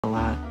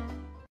lot.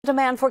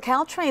 Demand for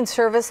Caltrain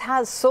service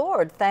has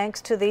soared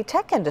thanks to the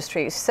tech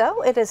industry,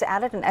 so it has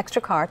added an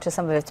extra car to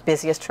some of its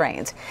busiest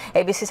trains.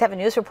 ABC7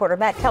 News reporter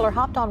Matt Keller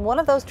hopped on one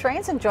of those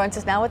trains and joins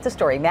us now with the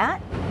story.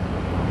 Matt?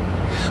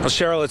 Well,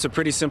 Cheryl, it's a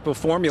pretty simple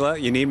formula.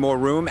 You need more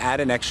room, add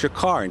an extra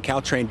car, and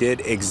Caltrain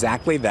did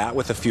exactly that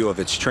with a few of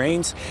its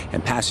trains,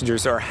 and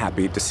passengers are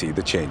happy to see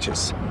the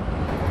changes.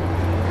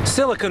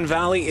 Silicon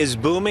Valley is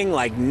booming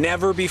like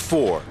never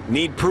before.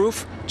 Need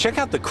proof? Check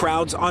out the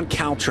crowds on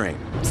Caltrain.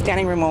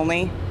 Standing room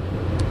only.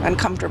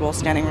 Uncomfortable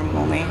standing room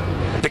only.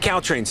 The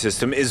Caltrain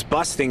system is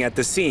busting at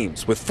the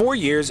seams with 4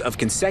 years of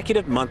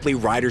consecutive monthly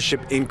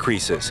ridership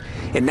increases.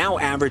 It now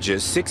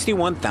averages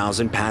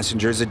 61,000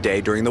 passengers a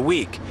day during the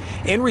week.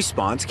 In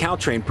response,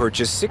 Caltrain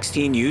purchased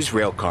 16 used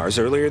rail cars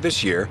earlier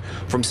this year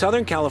from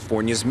Southern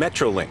California's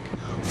Metrolink.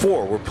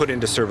 4 were put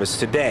into service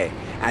today,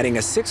 adding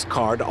a 6th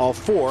car to all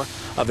 4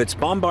 of its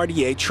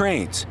Bombardier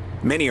trains.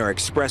 Many are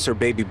express or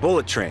baby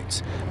bullet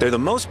trains. They're the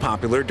most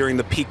popular during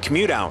the peak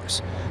commute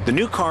hours. The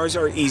new cars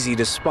are easy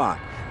to spot.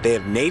 They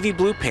have navy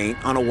blue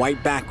paint on a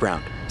white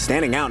background,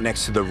 standing out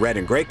next to the red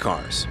and gray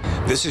cars.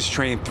 This is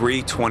train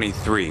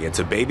 323. It's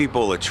a baby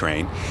bullet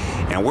train,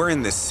 and we're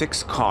in the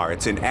 6th car.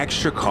 It's an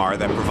extra car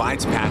that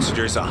provides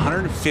passengers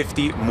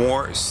 150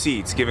 more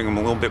seats, giving them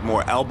a little bit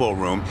more elbow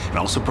room, and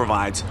also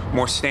provides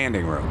more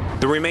standing room.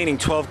 The remaining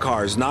 12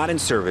 cars not in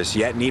service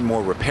yet need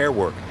more repair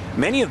work.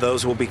 Many of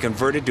those will be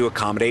converted to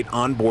accommodate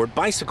onboard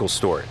bicycle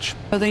storage.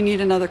 They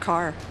need another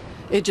car.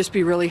 It'd just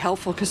be really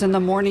helpful because in the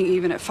morning,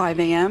 even at 5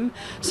 a.m.,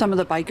 some of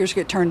the bikers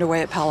get turned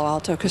away at Palo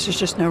Alto because there's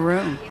just no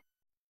room.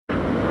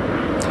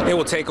 It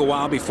will take a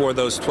while before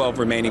those 12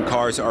 remaining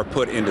cars are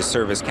put into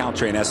service.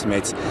 Caltrain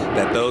estimates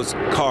that those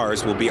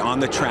cars will be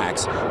on the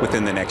tracks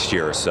within the next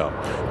year or so.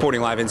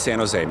 Reporting live in San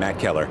Jose, Matt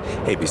Keller,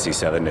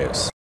 ABC7 News.